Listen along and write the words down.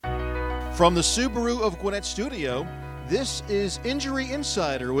From the Subaru of Gwinnett studio, this is Injury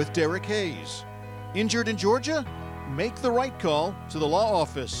Insider with Derek Hayes. Injured in Georgia? Make the right call to the law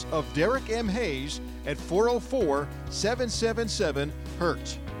office of Derek M. Hayes at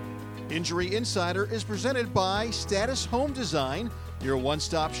 404-777-HURT. Injury Insider is presented by Status Home Design, your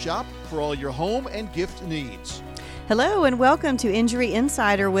one-stop shop for all your home and gift needs. Hello and welcome to Injury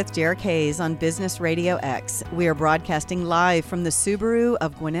Insider with Derek Hayes on Business Radio X. We are broadcasting live from the Subaru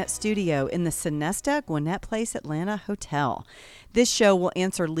of Gwinnett studio in the Sonesta Gwinnett Place Atlanta Hotel. This show will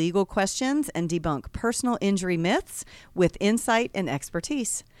answer legal questions and debunk personal injury myths with insight and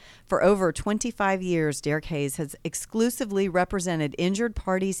expertise. For over 25 years, Derek Hayes has exclusively represented injured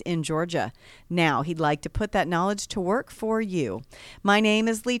parties in Georgia. Now he'd like to put that knowledge to work for you. My name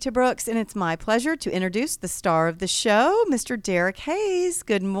is Lita Brooks, and it's my pleasure to introduce the star of the show, Mr. Derek Hayes.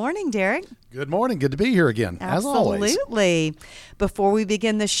 Good morning, Derek. Good morning. Good to be here again, as always. Absolutely. Before we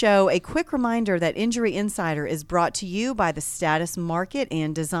begin the show, a quick reminder that Injury Insider is brought to you by the Status Market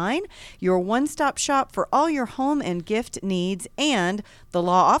and Design, your one-stop shop for all your home and gift needs, and the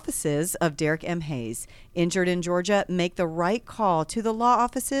law offices of Derek M. Hayes. Injured in Georgia? Make the right call to the law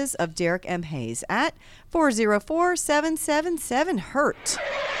offices of Derek M. Hayes at 404-777-HURT.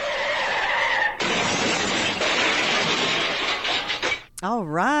 All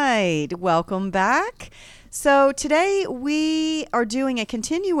right, welcome back. So today we are doing a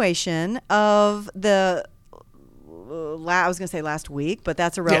continuation of the, I was going to say last week, but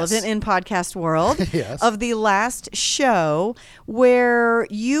that's irrelevant in podcast world, Yes. of the last show where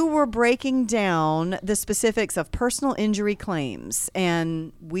you were breaking down the specifics of personal injury claims.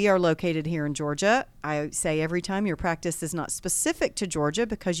 And we are located here in Georgia. I say every time your practice is not specific to Georgia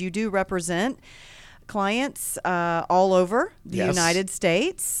because you do represent clients all over the United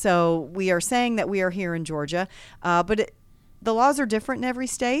States. So we are saying that we are here in Georgia, but the laws are different in every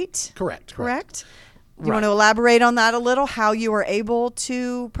state. Correct. Do you want to elaborate on that a little, how you are able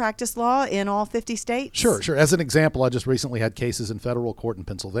to practice law in all 50 states? Sure. As an example, I just recently had cases in federal court in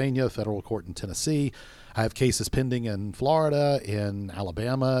Pennsylvania, federal court in Tennessee. I have cases pending in Florida, in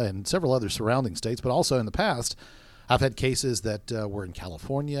Alabama, and several other surrounding states, but also in the past, I've had cases that were in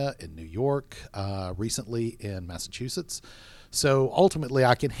California, in New York, recently in Massachusetts. So ultimately,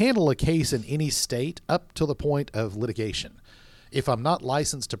 I can handle a case in any state up to the point of litigation. If I'm not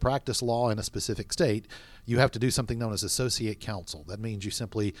licensed to practice law in a specific state, you have to do something known as associate counsel. That means you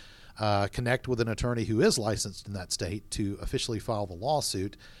simply connect with an attorney who is licensed in that state to officially file the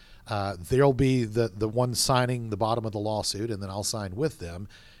lawsuit. They'll be the one signing the bottom of the lawsuit, and then I'll sign with them.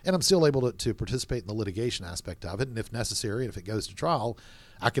 And I'm still able to participate in the litigation aspect of it. And if necessary, and if it goes to trial,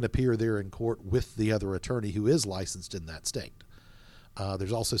 I can appear there in court with the other attorney who is licensed in that state.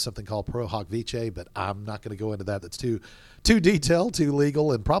 There's also something called pro hoc vice, but I'm not going to go into that. That's too detailed, too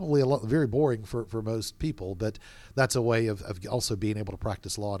legal, and probably very boring for most people. But that's a way of also being able to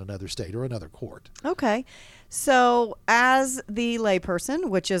practice law in another state or another court. Okay. So as the layperson,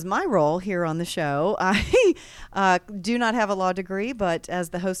 which is my role here on the show, I do not have a law degree, but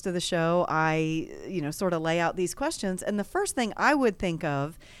as the host of the show, I sort of lay out these questions. And the first thing I would think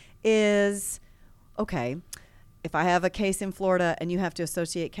of is, okay, if I have a case in Florida and you have to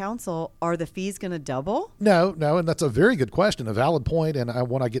associate counsel, are the fees going to double? No, and that's a very good question, a valid point, and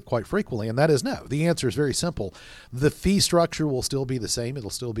one I get quite frequently, and that is no. The answer is very simple. The fee structure will still be the same. It'll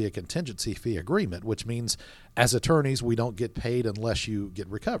still be a contingency fee agreement, which means as attorneys, we don't get paid unless you get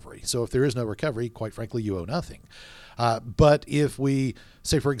recovery. So if there is no recovery, quite frankly, you owe nothing. But if we,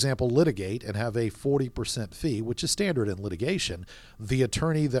 say, for example, litigate and have a 40% fee, which is standard in litigation, the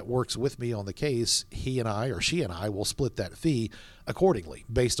attorney that works with me on the case, he and I, or she and I, will split that fee accordingly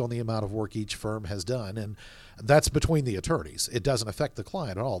based on the amount of work each firm has done. And that's between the attorneys. It doesn't affect the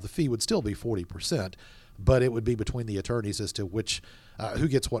client at all. The fee would still be 40%, but it would be between the attorneys as to who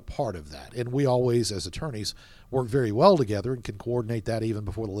gets what part of that. And we always, as attorneys, work very well together and can coordinate that even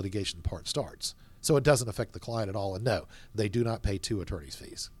before the litigation part starts. So it doesn't affect the client at all. And no, they do not pay two attorneys'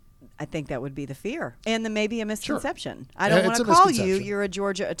 fees. I think that would be the fear. And then maybe a misconception. Sure. I don't want to call you. Misconception. You're a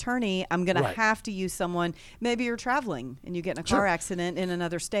Georgia attorney. I'm going to have to use someone. Maybe you're traveling and you get in a car accident in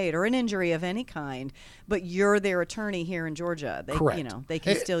another state or an injury of any kind, but you're their attorney here in Georgia. Correct. They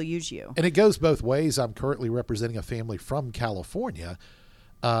can still use you. And it goes both ways. I'm currently representing a family from California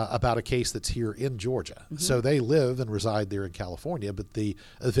about a case that's here in Georgia. Mm-hmm. So they live and reside there in California, but the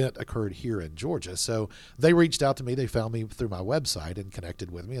event occurred here in Georgia. So they reached out to me. They found me through my website and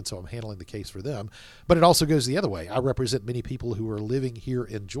connected with me, and so I'm handling the case for them. But it also goes the other way. I represent many people who are living here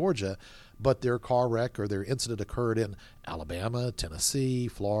in Georgia, but their car wreck or their incident occurred in Alabama, Tennessee,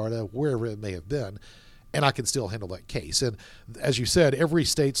 Florida, wherever it may have been. and I can still handle that case. And as you said, every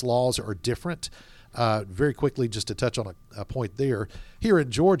state's laws are different. Very quickly, just to touch on a point there, here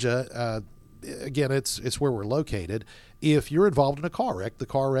in Georgia, again, it's where we're located. If you're involved in a car wreck, the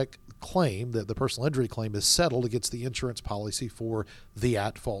car wreck claim, that the personal injury claim, is settled against the insurance policy for the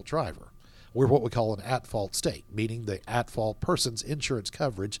at-fault driver. We're what we call an at-fault state, meaning the at-fault person's insurance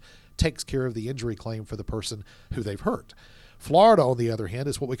coverage takes care of the injury claim for the person who they've hurt. Florida, on the other hand,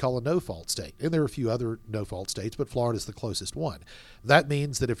 is what we call a no-fault state. And there are a few other no-fault states, but Florida is the closest one. That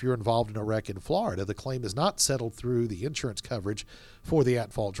means that if you're involved in a wreck in Florida, the claim is not settled through the insurance coverage for the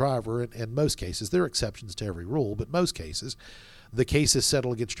at-fault driver. And in most cases, there are exceptions to every rule, but most cases, the case is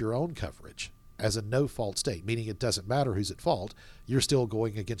settled against your own coverage as a no-fault state, meaning it doesn't matter who's at fault. You're still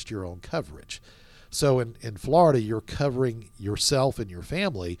going against your own coverage. So in Florida, you're covering yourself and your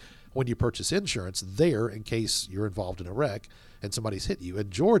family when you purchase insurance there in case you're involved in a wreck and somebody's hit you. In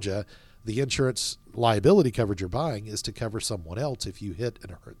Georgia, the insurance liability coverage you're buying is to cover someone else if you hit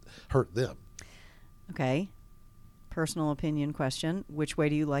and hurt them. Okay. Personal opinion question. Which way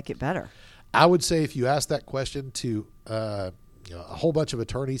do you like it better? I would say if you ask that question to a whole bunch of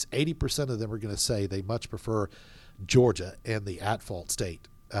attorneys, 80% of them are going to say they much prefer Georgia and the at-fault state.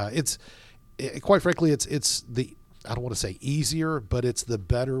 Quite frankly, it's the, I don't want to say easier, but it's the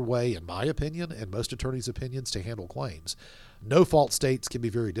better way, in my opinion, and most attorneys' opinions, to handle claims. No-fault states can be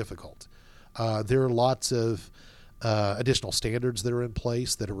very difficult. There are lots of additional standards that are in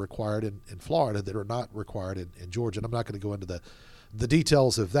place that are required in Florida that are not required in Georgia. And I'm not going to go into the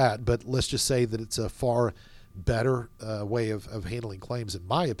details of that, but let's just say that it's a far better way of handling claims, in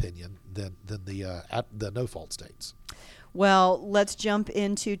my opinion, than the no-fault states. Well, let's jump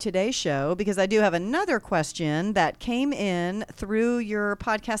into today's show because I do have another question that came in through your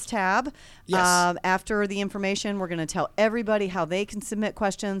podcast tab. Yes. After the information, we're going to tell everybody how they can submit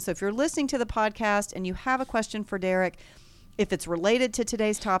questions. So if you're listening to the podcast and you have a question for Derek, if it's related to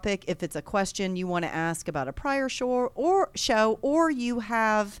today's topic, if it's a question you want to ask about a prior show, or you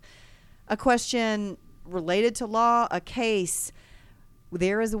have a question related to law, a case,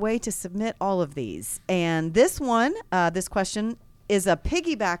 there is a way to submit all of these. And this question is a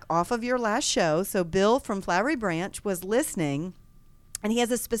piggyback off of your last show. So Bill from Flowery Branch was listening, and he has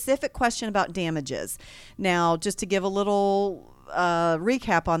a specific question about damages. Now, just to give a little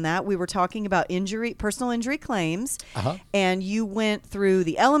recap on that, we were talking about personal injury claims, and you went through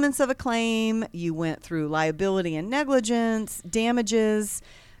the elements of a claim. You went through liability and negligence, damages,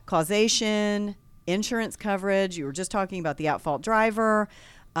 causation, insurance coverage. You were just talking about the at-fault driver,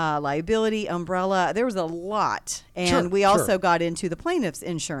 liability, umbrella. There was a lot. And we also got into the plaintiff's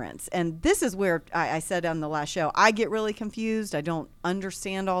insurance. And this is where I said on the last show, I get really confused. I don't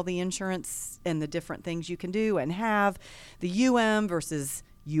understand all the insurance and the different things you can do and have. The UM versus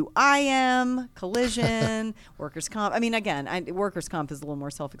UIM, collision, workers' comp. I mean, again, workers' comp is a little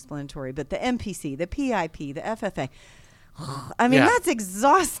more self-explanatory, but the MPC, the PIP, the FFA. I mean, that's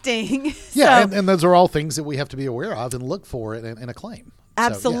exhausting. Yeah, and those are all things that we have to be aware of and look for in a claim.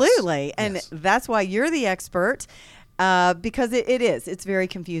 Absolutely. So, and that's why you're the expert, because it's very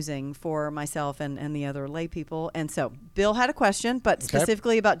confusing for myself and the other lay people. And so Bill had a question, but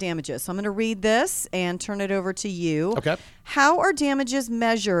specifically about damages. So I'm going to read this and turn it over to you. Okay. How are damages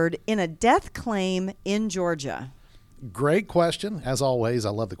measured in a death claim in Georgia? Great question. As always, I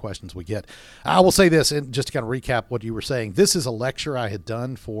love the questions we get. I will say this, and just to kind of recap what you were saying, this is a lecture I had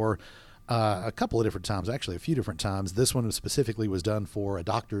done for a couple of different times, actually a few different times. This one specifically was done for a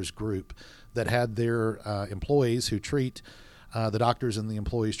doctor's group that had their employees who treat, the doctors and the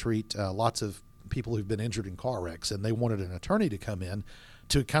employees treat lots of people who've been injured in car wrecks, and they wanted an attorney to come in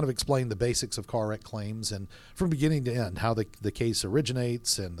to kind of explain the basics of car wreck claims and from beginning to end, how the case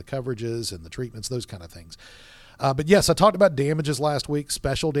originates and the coverages and the treatments, those kind of things. But yes, I talked about damages last week,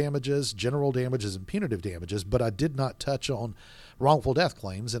 special damages, general damages, and punitive damages, but I did not touch on wrongful death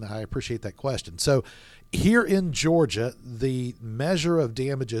claims, and I appreciate that question. So here in Georgia, the measure of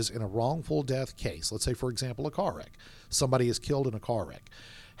damages in a wrongful death case, let's say, for example, a car wreck, somebody is killed in a car wreck.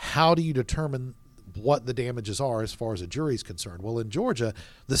 How do you determine what the damages are as far as a jury is concerned? Well, in Georgia,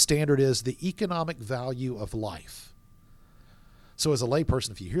 the standard is the economic value of life. So as a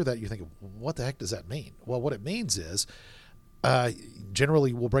layperson, if you hear that, you're thinking, what the heck does that mean? Well, what it means is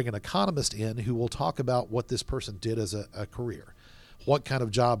generally we'll bring an economist in who will talk about what this person did as a career, what kind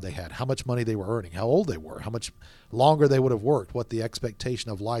of job they had, how much money they were earning, how old they were, how much longer they would have worked, what the expectation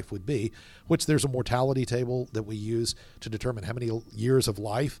of life would be, which there's a mortality table that we use to determine how many years of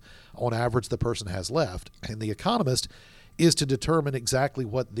life on average the person has left. And the economist is to determine exactly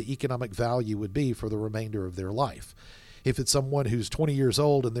what the economic value would be for the remainder of their life. If it's someone who's 20 years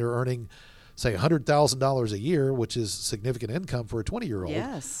old and they're earning say $100,000 a year, which is significant income for a 20-year-old,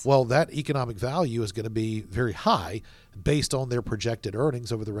 Yes. well, that economic value is going to be very high based on their projected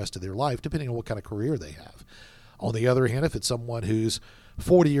earnings over the rest of their life, depending on what kind of career they have. On the other hand, if it's someone who's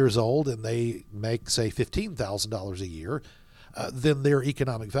 40 years old and they make, say, $15,000 a year, then their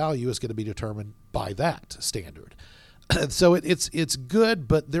economic value is going to be determined by that standard. So it's good,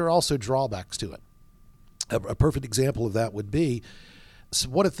 but there are also drawbacks to it. A perfect example of that would be, so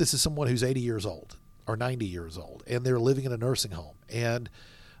what if this is someone who's 80 years old or 90 years old and they're living in a nursing home and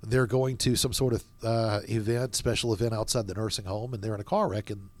they're going to some sort of special event outside the nursing home, and they're in a car wreck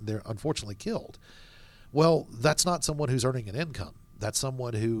and they're unfortunately killed. Well, that's not someone who's earning an income. That's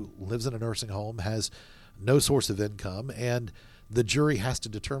someone who lives in a nursing home, has no source of income, and the jury has to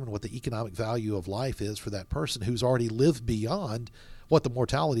determine what the economic value of life is for that person who's already lived beyond what the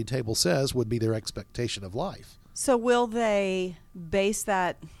mortality table says would be their expectation of life. So will they base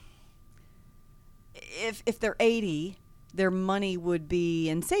that, if they're 80, their money would be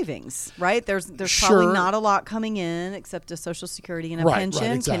in savings, right? There's Sure. probably not a lot coming in except a Social Security and a Right,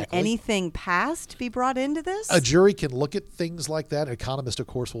 pension. exactly. Can anything past be brought into this? A jury can look at things like that. An economist, of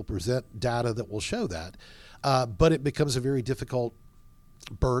course, will present data that will show that. But it becomes a very difficult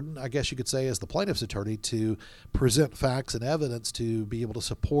burden, I guess you could say, as the plaintiff's attorney to present facts and evidence to be able to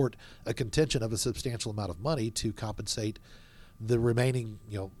support a contention of a substantial amount of money to compensate the remaining,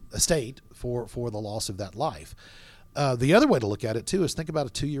 estate for the loss of that life. The other way to look at it, too, is think about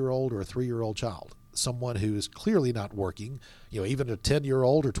a 2-year-old or a 3-year-old child, someone who is clearly not working, even a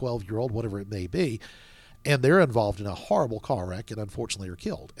 10-year-old or 12-year-old, whatever it may be, and they're involved in a horrible car wreck and unfortunately are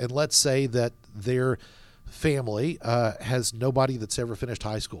killed. And let's say that their family has nobody that's ever finished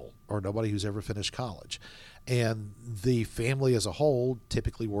high school or nobody who's ever finished college. And the family as a whole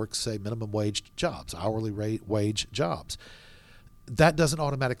typically works, say, minimum wage jobs, hourly rate wage jobs. That doesn't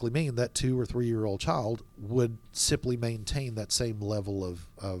automatically mean that 2 or 3-year-old child would simply maintain that same level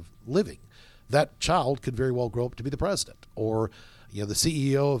of living. That child could very well grow up to be the president or the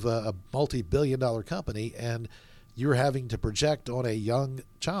CEO of a multi-billion-dollar company, and you're having to project on a young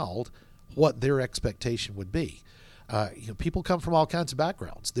child what their expectation would be. People come from all kinds of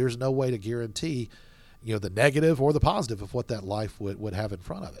backgrounds. There's no way to guarantee, the negative or the positive of what that life would have in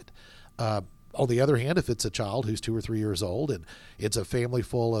front of it. On the other hand, if it's a child who's 2 or 3 years old and it's a family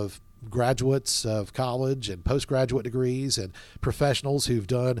full of graduates of college and postgraduate degrees and professionals who've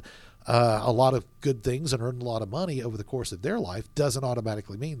done a lot of good things and earned a lot of money over the course of their life, doesn't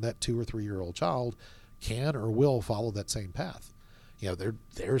automatically mean that 2 or 3-year-old child can or will follow that same path.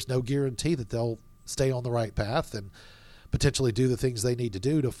 There's no guarantee that they'll stay on the right path and potentially do the things they need to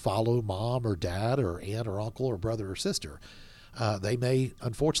do to follow mom or dad or aunt or uncle or brother or sister. They may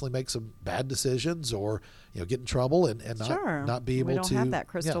unfortunately make some bad decisions or get in trouble and not be able to. We don't have that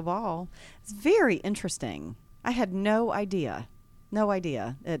crystal ball. It's very interesting. I had no idea.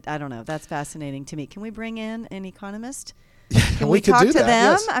 I don't know. That's fascinating to me. Can we bring in an economist? Can we talk to them?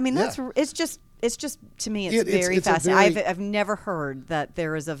 Yes. I mean, it's just to me, it's very fascinating. I've never heard that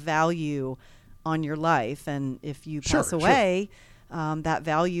there is a value on your life, and if you pass away, that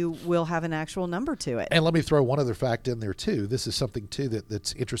value will have an actual number to it. And let me throw one other fact in there too. This is something too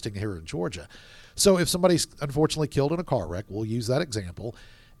that's interesting here in Georgia. So if somebody's unfortunately killed in a car wreck, we'll use that example,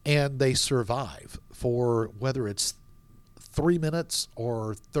 and they survive for whether it's 3 minutes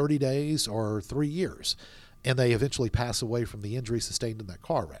or 30 days or 3 years, and they eventually pass away from the injury sustained in that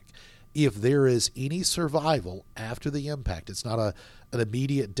car wreck. If there is any survival after the impact, it's not an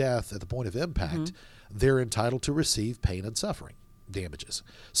immediate death at the point of impact, they're entitled to receive pain and suffering damages.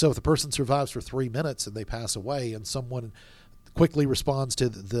 So if the person survives for 3 minutes and they pass away and someone quickly responds to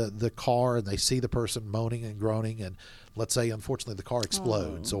the car and they see the person moaning and groaning, and let's say unfortunately the car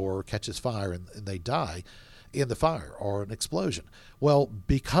explodes or catches fire and they die in the fire or an explosion. Well,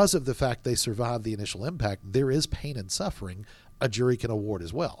 because of the fact they survived the initial impact, there is pain and suffering a jury can award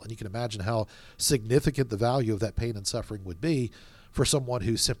as well. And you can imagine how significant the value of that pain and suffering would be for someone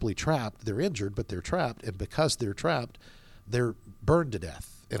who's simply trapped. They're injured, but they're trapped. And because they're trapped, they're burned to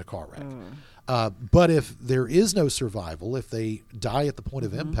death in a car wreck. But if there is no survival, if they die at the point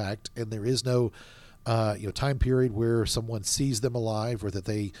of impact and there is no time period where someone sees them alive or that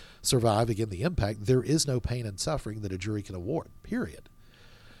they survive again the impact, there is no pain and suffering that a jury can award, period.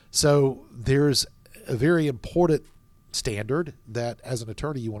 So there's a very important standard that as an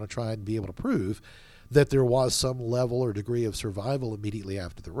attorney you want to try and be able to prove that there was some level or degree of survival immediately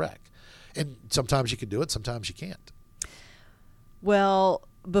after the wreck. And sometimes you can do it, sometimes you can't. Well,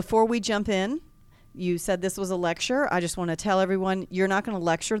 before we jump in You said this was a lecture. I just want to tell everyone you're not going to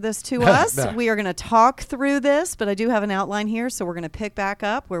lecture this to us. No. We are going to talk through this, but I do have an outline here, so we're going to pick back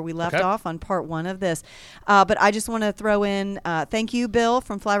up where we left off on part 1 of this. But I just want to throw in thank you, Bill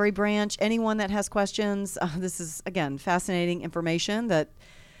from Flowery Branch. Anyone that has questions, this is, again, fascinating information that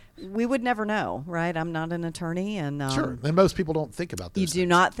we would never know, right? I'm not an attorney. And Sure. And most people don't think about this. You do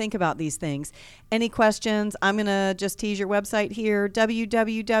not think about these things. Any questions? I'm going to just tease your website here,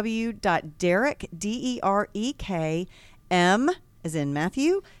 www.derek, DEREKM, as in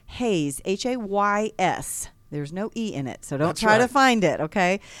Matthew, Hayes, HAYS. There's no E in it, so don't try to find it,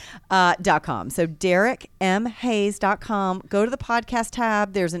 okay? .com. So DerekMHayes.com. Go to the podcast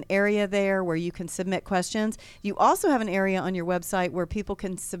tab. There's an area there where you can submit questions. You also have an area on your website where people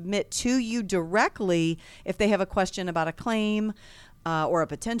can submit to you directly if they have a question about a claim or a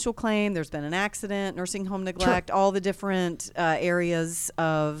potential claim. There's been an accident, nursing home neglect, all the different areas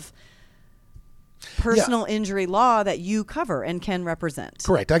of personal injury law that you cover and can represent.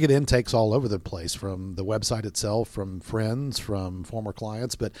 Correct. I get intakes all over the place from the website itself, from friends, from former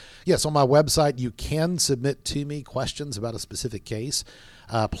clients. But yes, on my website, you can submit to me questions about a specific case.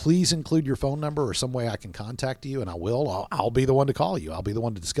 Please include your phone number or some way I can contact you, and I will. I'll be the one to call you. I'll be the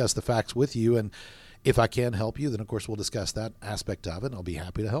one to discuss the facts with you. And if I can help you, then of course we'll discuss that aspect of it, and I'll be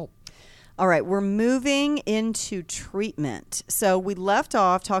happy to help. All right, we're moving into treatment. So we left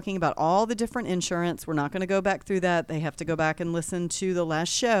off talking about all the different insurance. We're not going to go back through that. They have to go back and listen to the last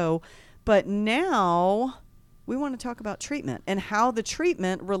show. But now we want to talk about treatment and how the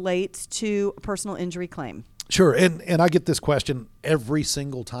treatment relates to a personal injury claim. Sure. And I get this question every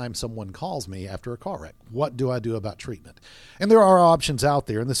single time someone calls me after a car wreck. What do I do about treatment? And there are options out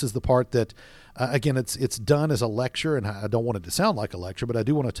there. And this is the part that, again, it's done as a lecture, and I don't want it to sound like a lecture, but I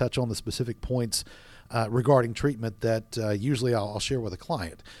do want to touch on the specific points regarding treatment that usually I'll share with a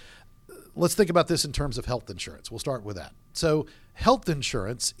client. Let's think about this in terms of health insurance. We'll start with that. So health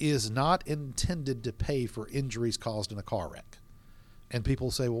insurance is not intended to pay for injuries caused in a car wreck. And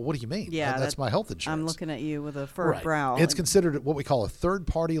people say, well, what do you mean? Yeah, that's my health insurance. I'm looking at you with a furrowed brow. It's considered what we call a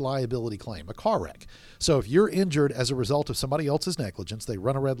third-party liability claim, a car wreck. So if you're injured as a result of somebody else's negligence, they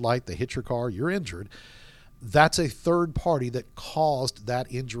run a red light, they hit your car, you're injured, that's a third party that caused that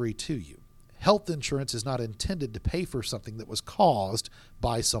injury to you. Health insurance is not intended to pay for something that was caused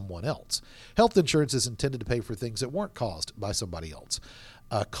by someone else. Health insurance is intended to pay for things that weren't caused by somebody else.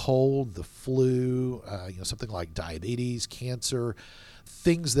 A cold, the flu, something like diabetes, cancer,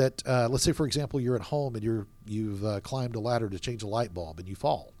 things that, let's say, for example, you're at home and you've climbed a ladder to change a light bulb and you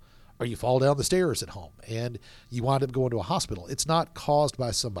fall. Or you fall down the stairs at home and you wind up going to a hospital. It's not caused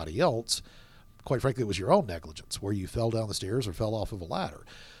by somebody else. Quite frankly, it was your own negligence where you fell down the stairs or fell off of a ladder.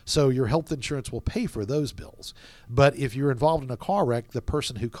 So your health insurance will pay for those bills. But if you're involved in a car wreck, the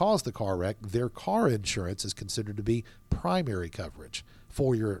person who caused the car wreck, their car insurance is considered to be primary coverage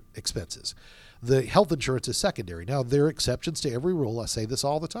for your expenses. The health insurance is secondary. Now, there are exceptions to every rule. I say this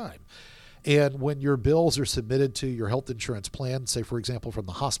all the time. And when your bills are submitted to your health insurance plan, say, for example, from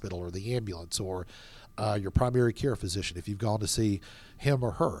the hospital or the ambulance or your primary care physician, if you've gone to see him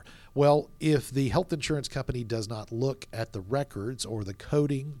or her, well, if the health insurance company does not look at the records or the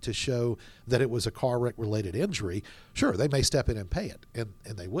coding to show that it was a car wreck related injury, sure, they may step in and pay it,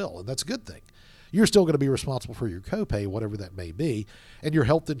 and they will, and that's a good thing. You're still going to be responsible for your copay, whatever that may be, and your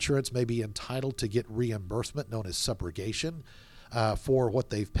health insurance may be entitled to get reimbursement known as subrogation for what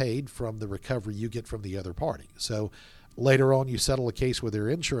they've paid from the recovery you get from the other party. So later on, you settle a case with their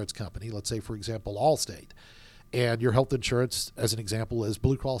insurance company, let's say, for example, Allstate, and your health insurance, as an example, is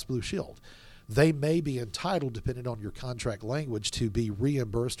Blue Cross Blue Shield. They may be entitled, depending on your contract language, to be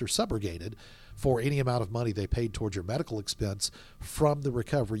reimbursed or subrogated for any amount of money they paid towards your medical expense from the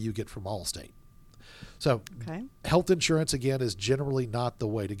recovery you get from Allstate. So health insurance, again, is generally not the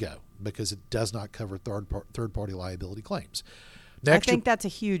way to go because it does not cover third-party liability claims. Next, I think that's a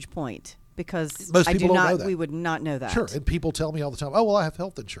huge point because most people don't know that. We would not know that. Sure, and people tell me all the time, oh, well, I have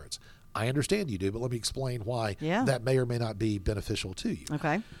health insurance. I understand you do, but let me explain why that may or may not be beneficial to you.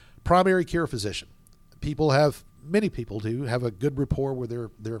 Okay. Primary care physician. Many people do have a good rapport with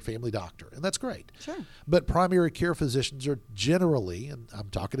their family doctor, and that's great. Sure. But primary care physicians are generally, and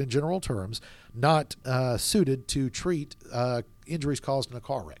I'm talking in general terms, not suited to treat injuries caused in a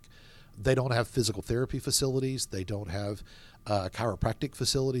car wreck. They don't have physical therapy facilities. They don't have chiropractic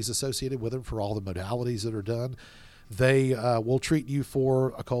facilities associated with them for all the modalities that are done. They will treat you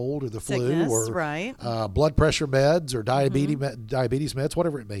for a cold or the Sickness, flu or right. blood pressure meds or diabetes meds,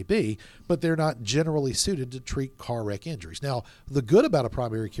 whatever it may be, but they're not generally suited to treat car wreck injuries. Now, the good about a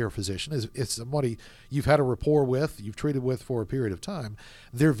primary care physician is it's somebody you've had a rapport with, you've treated with for a period of time.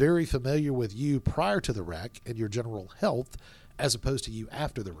 They're very familiar with you prior to the wreck and your general health as opposed to you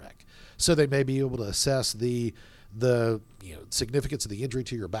after the wreck. So they may be able to assess the significance of the injury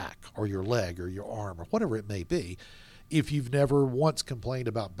to your back or your leg or your arm or whatever it may be. If you've never once complained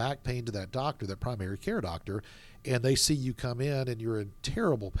about back pain to that doctor, that primary care doctor, and they see you come in and you're in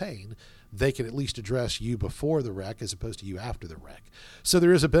terrible pain, they can at least address you before the wreck as opposed to you after the wreck. So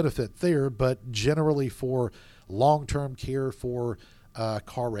there is a benefit there, but generally for long-term care for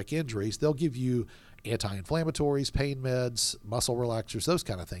car wreck injuries, they'll give you anti-inflammatories, pain meds, muscle relaxers, those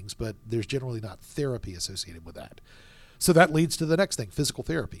kind of things, but there's generally not therapy associated with that. So that leads to the next thing, physical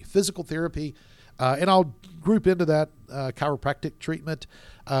therapy. Physical therapy, and I'll group into that chiropractic treatment,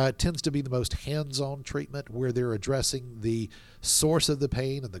 tends to be the most hands-on treatment where they're addressing the source of the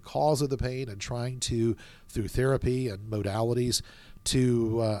pain and the cause of the pain and trying to, through therapy and modalities,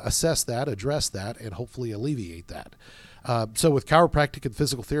 to assess that, address that, and hopefully alleviate that. So with chiropractic and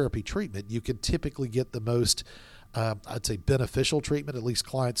physical therapy treatment, you can typically get the most, I'd say, beneficial treatment. At least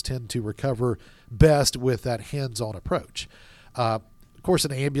clients tend to recover best with that hands-on approach. Of course,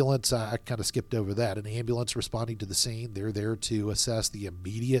 an ambulance, I kind of skipped over that. An ambulance responding to the scene, they're there to assess the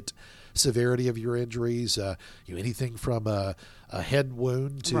immediate severity of your injuries, anything from a head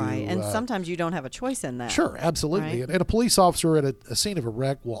wound to... Right, and sometimes you don't have a choice in that. Sure, absolutely. Right? And a police officer at a scene of a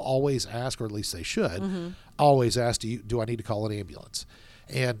wreck will always ask, or at least they should, always ask, do I need to call an ambulance?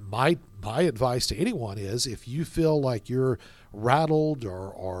 And my advice to anyone is if you feel like you're rattled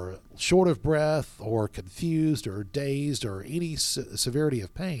or short of breath or confused or dazed or any severity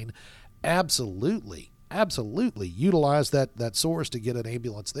of pain, absolutely utilize that source to get an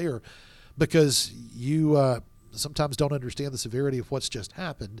ambulance there, because you sometimes don't understand the severity of what's just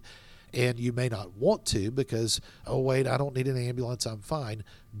happened, and you may not want to because, oh, wait, I don't need an ambulance, I'm fine.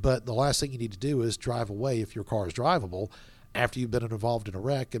 But the last thing you need to do is drive away if your car is drivable after you've been involved in a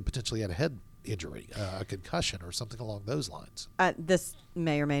wreck and potentially had a head injury, a concussion or something along those lines. This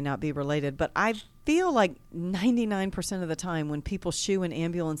may or may not be related, but I feel like 99% of the time when people shoo an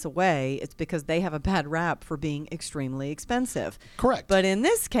ambulance away, it's because they have a bad rap for being extremely expensive. Correct. But in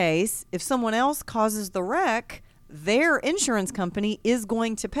this case, if someone else causes the wreck, their insurance company is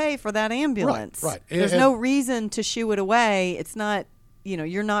going to pay for that ambulance. Right. There's no reason to shoo it away. It's not,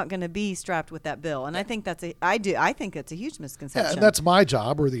 you're not going to be strapped with that bill. And I think I think it's a huge misconception. Yeah, and that's my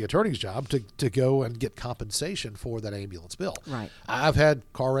job or the attorney's job to go and get compensation for that ambulance bill. Right. I've had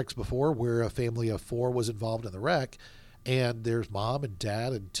car wrecks before where a family of 4 was involved in the wreck, and there's mom and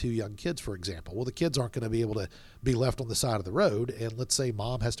dad and 2 young kids, for example. Well, the kids aren't going to be able to be left on the side of the road, and let's say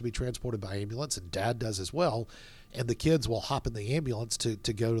mom has to be transported by ambulance and dad does as well, and the kids will hop in the ambulance to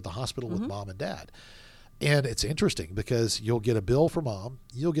go to the hospital with mom and dad. And it's interesting because you'll get a bill for mom,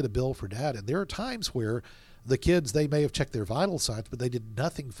 you'll get a bill for dad, and there are times where the kids, they may have checked their vital signs, but they did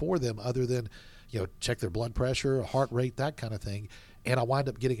nothing for them other than, check their blood pressure, heart rate, that kind of thing. And I wind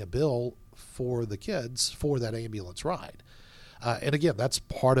up getting a bill for the kids for that ambulance ride. And again, that's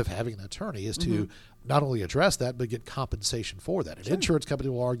part of having an attorney is to not only address that, but get compensation for that. An insurance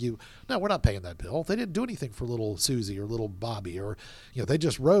company will argue, no, we're not paying that bill. They didn't do anything for little Susie or little Bobby, or, they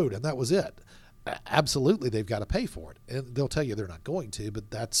just rode and that was it. Absolutely, they've got to pay for it. And they'll tell you they're not going to,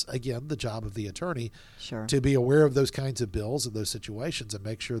 but that's, again, the job of the attorney to be aware of those kinds of bills and those situations and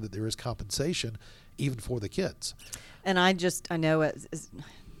make sure that there is compensation even for the kids. And I know as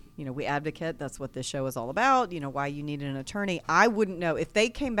we advocate, that's what this show is all about, why you need an attorney. I wouldn't know if they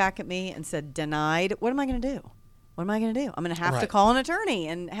came back at me and said denied, what am I going to do? What am I going to do? I'm going to have to call an attorney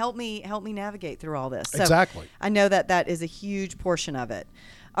and help me navigate through all this. So exactly. I know that is a huge portion of it.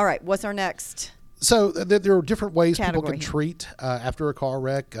 All right, what's our next? So there are different ways people can here. treat after a car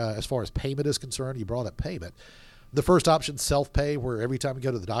wreck. As far as payment is concerned, you brought up payment. The first option, self-pay, where every time you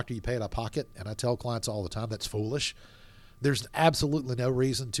go to the doctor, you pay it out of pocket. And I tell clients all the time that's foolish. There's absolutely no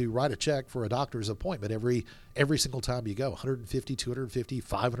reason to write a check for a doctor's appointment every single time you go, $150, $250,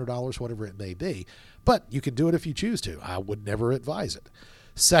 $500, whatever it may be. But you can do it if you choose to. I would never advise it.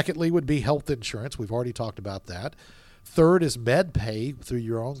 Secondly would be health insurance. We've already talked about that. Third is MedPay through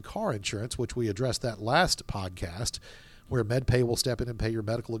your own car insurance, which we addressed that last podcast, where MedPay will step in and pay your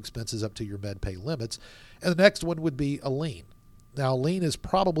medical expenses up to your MedPay limits. And the next one would be a lien. Now, a lien is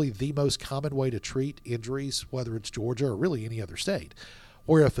probably the most common way to treat injuries, whether it's Georgia or really any other state,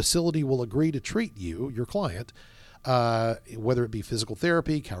 where a facility will agree to treat you, your client, whether it be physical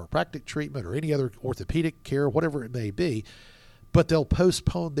therapy, chiropractic treatment, or any other orthopedic care, whatever it may be, but they'll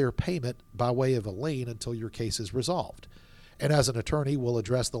postpone their payment by way of a lien until your case is resolved. And as an attorney, we'll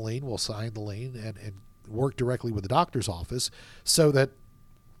address the lien, we'll sign the lien, and work directly with the doctor's office so that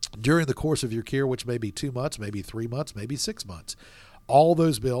during the course of your care, which may be 2 months, maybe 3 months, maybe 6 months, all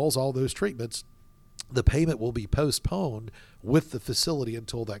those bills, all those treatments, the payment will be postponed with the facility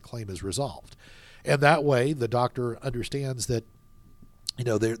until that claim is resolved. And that way, the doctor understands that,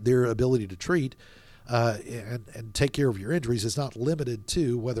 their ability to treat and take care of your injuries is not limited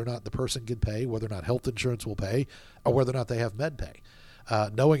to whether or not the person can pay, whether or not health insurance will pay, or whether or not they have med pay.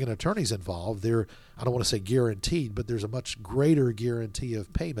 Knowing an attorney's involved, I don't want to say guaranteed, but there's a much greater guarantee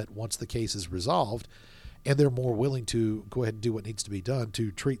of payment once the case is resolved, and they're more willing to go ahead and do what needs to be done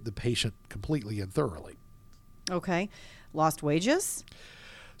to treat the patient completely and thoroughly. Okay. Lost wages?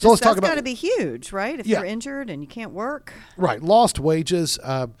 So let's talk about. That's got to be huge, right? If you're injured and you can't work. Right. Lost wages.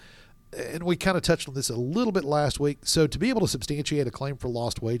 And we kind of touched on this a little bit last week. So to be able to substantiate a claim for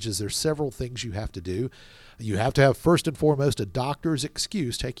lost wages, there's several things you have to do. You have to have, first and foremost, a doctor's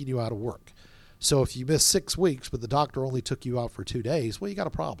excuse taking you out of work. So if you miss 6 weeks, but the doctor only took you out for 2 days, well, you got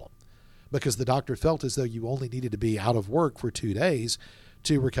a problem because the doctor felt as though you only needed to be out of work for 2 days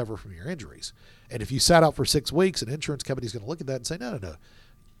to recover from your injuries. And if you sat out for 6 weeks, an insurance company is going to look at that and say, no.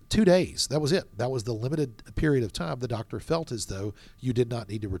 2 days. That was it. That was the limited period of time the doctor felt as though you did not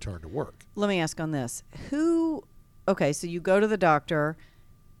need to return to work. Let me ask on this. Okay, so you go to the doctor,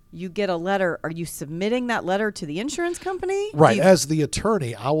 you get a letter. Are you submitting that letter to the insurance company? Right. As the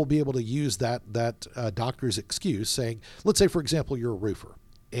attorney, I will be able to use that doctor's excuse saying, let's say, for example, you're a roofer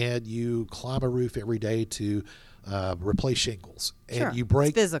and you climb a roof every day to replace shingles. And you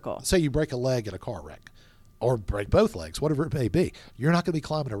break, it's physical. Say you break a leg in a car wreck. Or break both legs, whatever it may be. You're not going to be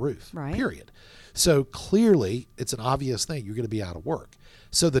climbing a roof, period. So clearly, it's an obvious thing. You're going to be out of work.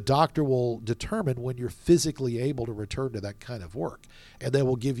 So the doctor will determine when you're physically able to return to that kind of work. And they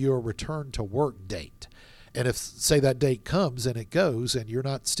will give you a return to work date. And if, say, that date comes and it goes and you're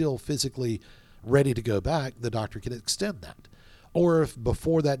not still physically ready to go back, the doctor can extend that. Or if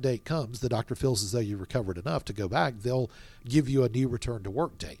before that date comes, the doctor feels as though you've recovered enough to go back, they'll give you a new return to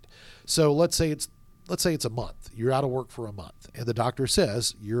work date. So let's say it's a month. You're out of work for a month, and the doctor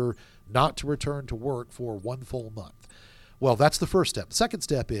says you're not to return to work for 1 full month. Well, that's the first step. The second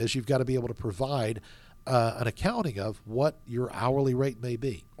step is you've got to be able to provide an accounting of what your hourly rate may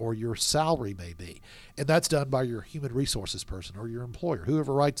be or your salary may be. And that's done by your human resources person or your employer,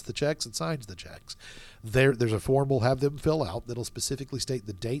 whoever writes the checks and signs the checks. There's a form we'll have them fill out that'll specifically state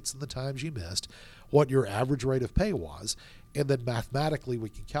the dates and the times you missed, what your average rate of pay was, and then mathematically we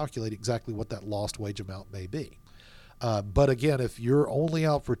can calculate exactly what that lost wage amount may be. But again, if you're only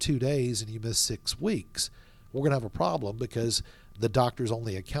out for 2 days and you miss 6 weeks, we're going to have a problem because the doctor's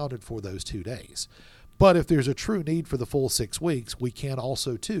only accounted for those 2 days. But if there's a true need for the full 6 weeks, we can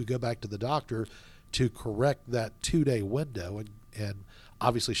also, too, go back to the doctor to correct that 2-day window and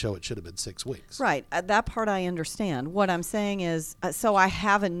obviously show it should have been 6 weeks. Right. That part I understand. What I'm saying is, so I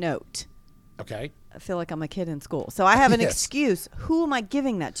have a note. Okay. I feel like I'm a kid in school. So I have an excuse. Who am I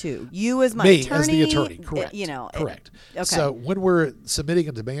giving that to? You as my Me, attorney? as the attorney, correct. Correct. Okay. So when we're submitting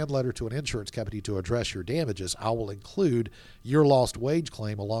a demand letter to an insurance company to address your damages, I will include your lost wage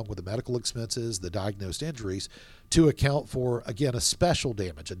claim along with the medical expenses, the diagnosed injuries, to account for, again, a special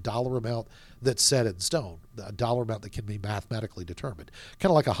damage, a dollar amount that's set in stone, a dollar amount that can be mathematically determined.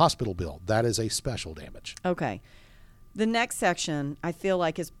 Kind of like a hospital bill. That is a special damage. Okay. The next section, I feel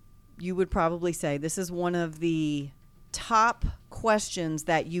like you would probably say this is one of the top questions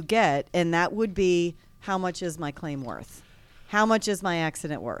that you get, and that would be, how much is my claim worth? How much is my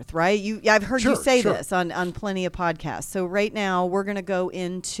accident worth, right? I've heard you say this on plenty of podcasts. So right now we're going to go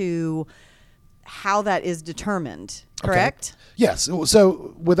into how that is determined, correct? Okay. Yes.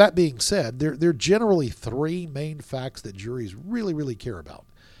 So with that being said, there are generally 3 main facts that juries really, really care about.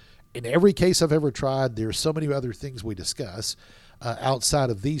 In every case I've ever tried, there's so many other things we discuss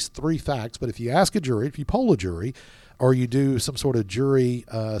outside of these 3 facts. But if you ask a jury, if you poll a jury, or you do some sort of jury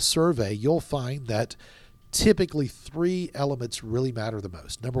survey, you'll find that typically 3 elements really matter the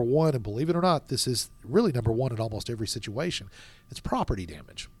most. Number 1, and believe it or not, this is really number 1 in almost every situation, it's property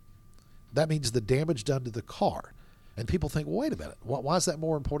damage. That means the damage done to the car. And people think, well, wait a minute, why is that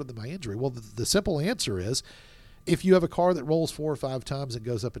more important than my injury? Well, the simple answer is, if you have a car that rolls 4 or 5 times and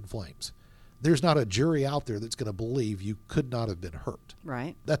goes up in flames, there's not a jury out there that's going to believe you could not have been hurt.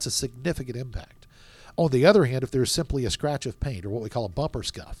 Right. That's a significant impact. On the other hand, if there's simply a scratch of paint or what we call a bumper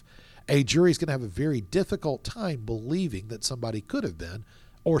scuff, a jury's going to have a very difficult time believing that somebody could have been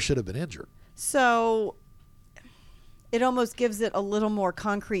or should have been injured. So it almost gives it a little more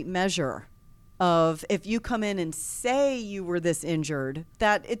concrete measure of if you come in and say you were this injured,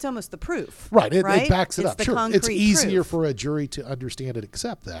 that it's almost the proof. Right. It backs it It's up. the Sure. It's concrete easier proof. for a jury to understand and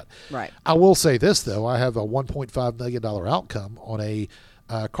accept that. Right. I will say this, though. I have a $1.5 million outcome on a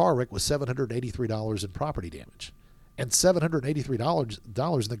car wreck with $783 in property damage. And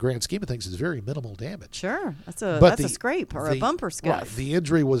 $783 in the grand scheme of things is very minimal damage. Sure. That's But a scrape or a bumper scuff. Right, the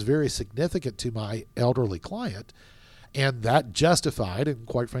injury was very significant to my elderly client, and that justified and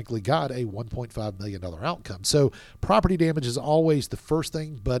quite frankly got a $1.5 million outcome. So property damage is always the first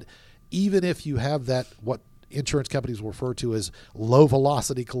thing, but even if you have that, what insurance companies refer to as low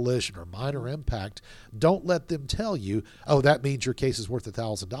velocity collision or minor impact, don't let them tell you, oh, that means your case is worth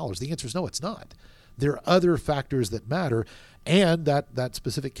 $1,000. The answer is no, it's not. There are other factors that matter, and that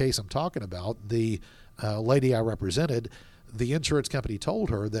specific case I'm talking about, the lady I represented, the insurance company told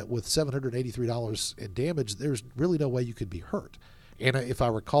her that with $783 in damage, there's really no way you could be hurt. And if I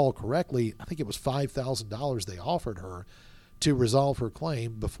recall correctly, I think it was $5,000 they offered her to resolve her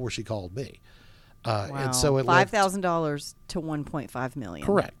claim before she called me. Wow. And so it $5,000 to $1.5 million.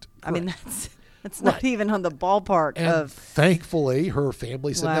 Correct. I mean, that's not even on the ballpark and of. Thankfully, her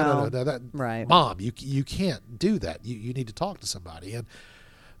family said, Wow. no, Right. Mom, you can't do that. You need to talk to somebody. And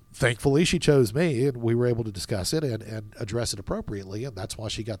thankfully, she chose me, and we were able to discuss it and address it appropriately, and that's why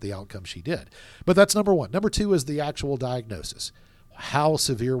she got the outcome she did. But that's number one. Number two is the actual diagnosis. How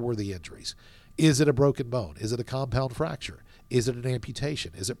severe were the injuries? Is it a broken bone? Is it a compound fracture? Is it an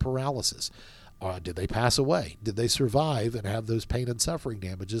amputation? Is it paralysis? Did they pass away? Did they survive and have those pain and suffering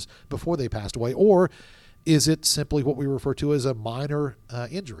damages before they passed away? Or is it simply what we refer to as a minor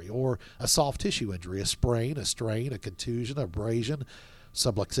injury or a soft tissue injury, a sprain, a strain, a contusion, abrasion,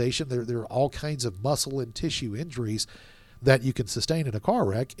 subluxation? There are all kinds of muscle and tissue injuries that you can sustain in a car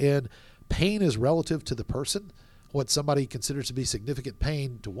wreck, and pain is relative to the person. What somebody considers to be significant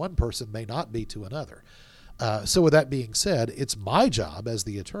pain to one person may not be to another. So with that being said, it's my job as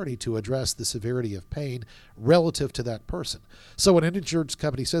the attorney to address the severity of pain relative to that person. So when an insurance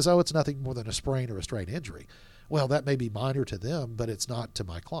company says, oh, it's nothing more than a sprain or a strain injury, well, that may be minor to them, but it's not to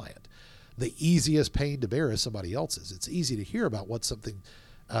my client. The easiest pain to bear is somebody else's. It's easy to hear about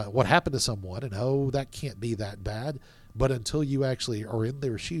what happened to someone, and oh, that can't be that bad. But until you actually are in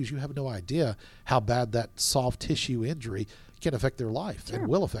their shoes, you have no idea how bad that soft tissue injury can affect their life. Sure. And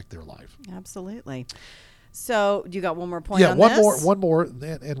will affect their life. Absolutely. So you got one more point on this? Yeah, one more,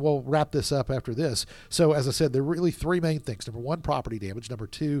 and we'll wrap this up after this. So as I said, there are really three main things. Number one, property damage. Number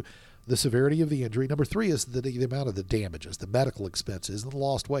two, the severity of the injury. Number three is the amount of the damages, the medical expenses, and the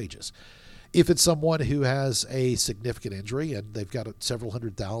lost wages. If it's someone who has a significant injury and they've got several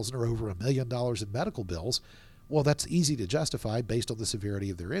 $100,000 or over $1 million in medical bills, well, that's easy to justify based on the severity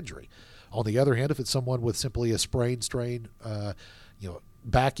of their injury. On the other hand, if it's someone with simply a sprain, strain,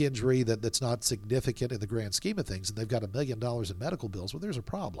 back injury that's not significant in the grand scheme of things, and they've got $1 million in medical bills, well, there's a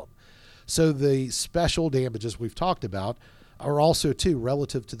problem. So the special damages we've talked about are also, too,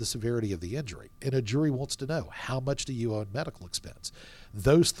 relative to the severity of the injury. And a jury wants to know, how much do you owe in medical expense?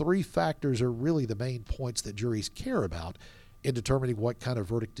 Those three factors are really the main points that juries care about in determining what kind of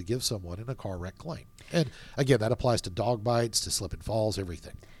verdict to give someone in a car wreck claim. And again, that applies to dog bites, to slip and falls,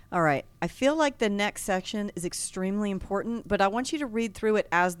 everything. All right. I feel like the next section is extremely important, but I want you to read through it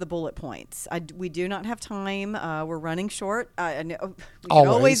as the bullet points. We do not have time. We're running short. I know we can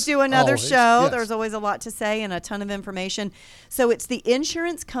always do another show. Yes. There's always a lot to say and a ton of information. So it's the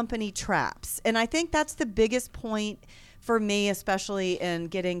insurance company traps. And I think that's the biggest point for me, especially in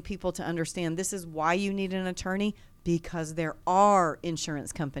getting people to understand this is why you need an attorney, because there are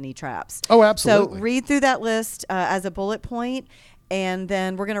insurance company traps. Oh, absolutely. So read through that list as a bullet point. And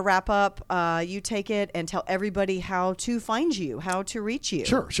then we're going to wrap up. You take it and tell everybody how to find you, how to reach you.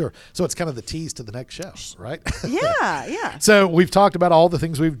 Sure. So it's kind of the tease to the next show, right? Yeah. So we've talked about all the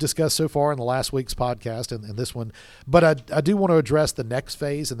things we've discussed so far in the last week's podcast and this one. But I do want to address the next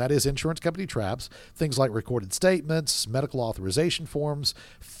phase, and that is insurance company traps. Things like recorded statements, medical authorization forms,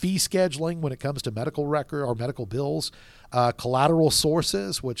 fee scheduling when it comes to medical record or medical bills, collateral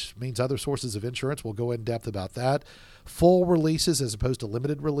sources, which means other sources of insurance. We'll go in depth about that. Full releases as opposed to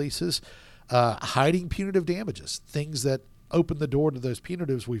limited releases, hiding punitive damages, things that open the door to those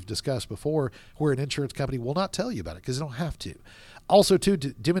punitives we've discussed before, where an insurance company will not tell you about it because they don't have to. Also, too,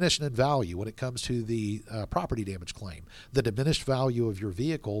 diminution in value when it comes to the property damage claim, the diminished value of your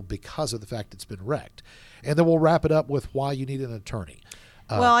vehicle because of the fact it's been wrecked. And then we'll wrap it up with why you need an attorney.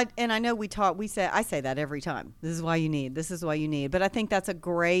 Well, I know I say that every time. This is why you need. But I think that's a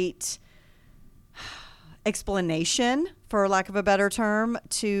great explanation, for lack of a better term,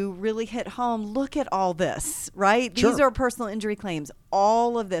 to really hit home. Look at all this, right? Sure. These are personal injury claims.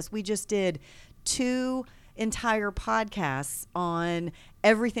 All of this. We just did 2 entire podcasts on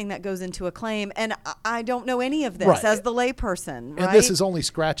everything that goes into a claim, and I don't know any of this Right. as the layperson, right? And this is only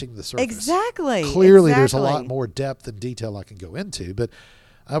scratching the surface. Exactly. Clearly, there's a Exactly. lot more depth and detail I can go into, but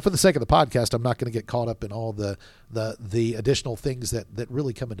for the sake of the podcast, I'm not going to get caught up in all the additional things that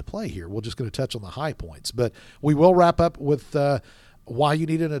really come into play here. We're just going to touch on the high points, but we will wrap up with why you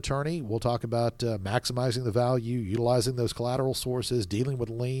need an attorney. We'll talk about maximizing the value, utilizing those collateral sources, dealing with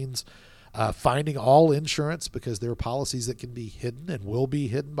liens, finding all insurance, because there are policies that can be hidden and will be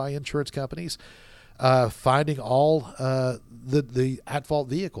hidden by insurance companies. Finding all the at-fault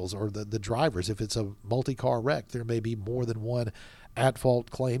vehicles or the drivers. If it's a multi-car wreck, there may be more than one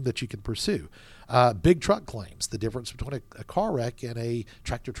at-fault claim that you can pursue. Big truck claims, the difference between a car wreck and a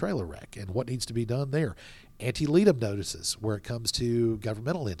tractor-trailer wreck and what needs to be done there. Anti-litem notices where it comes to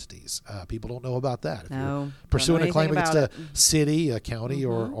governmental entities. People don't know about that. If No, you're don't pursuing know a claim anything against about a city, a county,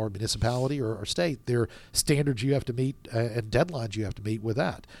 or municipality or state, there are standards you have to meet and deadlines you have to meet with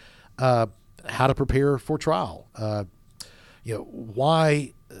that. How to prepare for trial.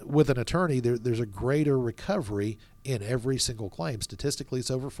 Why with an attorney there's a greater recovery in every single claim. Statistically,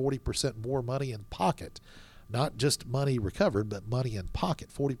 it's over 40% more money in pocket, not just money recovered, but money in pocket,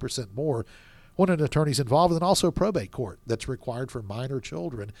 40% more when an attorney's involved. And also probate court that's required for minor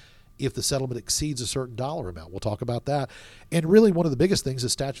children if the settlement exceeds a certain dollar amount. We'll talk about that. And really one of the biggest things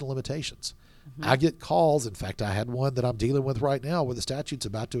is statute of limitations. I get calls. In fact, I had one that I'm dealing with right now where the statute's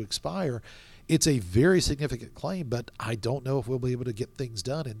about to expire. It's a very significant claim, but I don't know if we'll be able to get things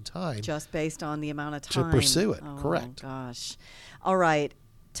done in time. Just based on the amount of time to pursue it. Oh, Correct. Gosh. All right.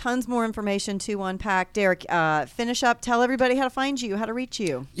 Tons more information to unpack. Derek, finish up. Tell everybody how to find you, how to reach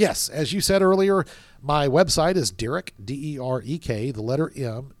you. Yes. As you said earlier, my website is Derek, DEREK, the letter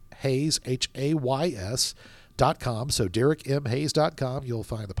M, Hayes, HAYS.com. So DerekMHayes.com. You'll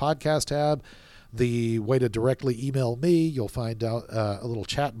find the podcast tab. The way to directly email me, you'll find out a little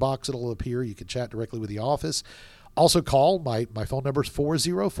chat box that'll appear. You can chat directly with the office. Also call. My phone number is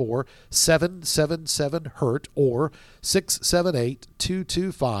 404-777-HURT or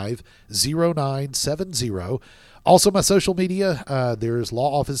 678-225-0970. Also my social media, there's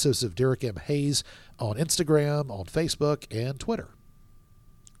Law Offices of Derek M. Hayes on Instagram, on Facebook, and Twitter.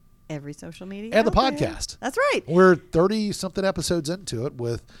 Every social media. And the out there. podcast. That's right. We're 30-something episodes into it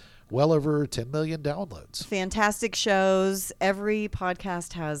with well over 10 million downloads. Fantastic shows. Every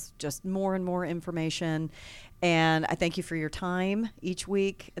podcast has just more and more information. And I thank you for your time each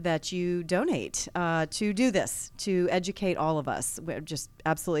week that you donate to do this, to educate all of us. We just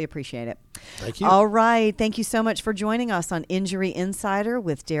absolutely appreciate it. Thank you. All right. Thank you so much for joining us on Injury Insider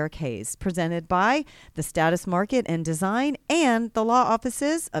with Derek Hayes, presented by the Status Market and Design and the law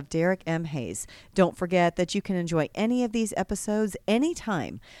offices of Derek M. Hayes. Don't forget that you can enjoy any of these episodes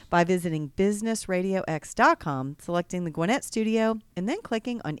anytime by visiting businessradiox.com, selecting the Gwinnett Studio, and then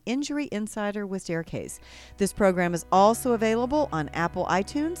clicking on Injury Insider with Derek Hayes. This program is also available on Apple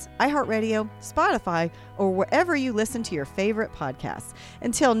iTunes, iHeartRadio, Spotify, or wherever you listen to your favorite podcasts.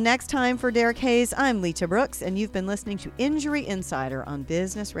 Until next time, for Derek Hayes, I'm Lita Brooks, and you've been listening to Injury Insider on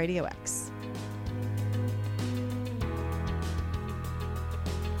Business Radio X.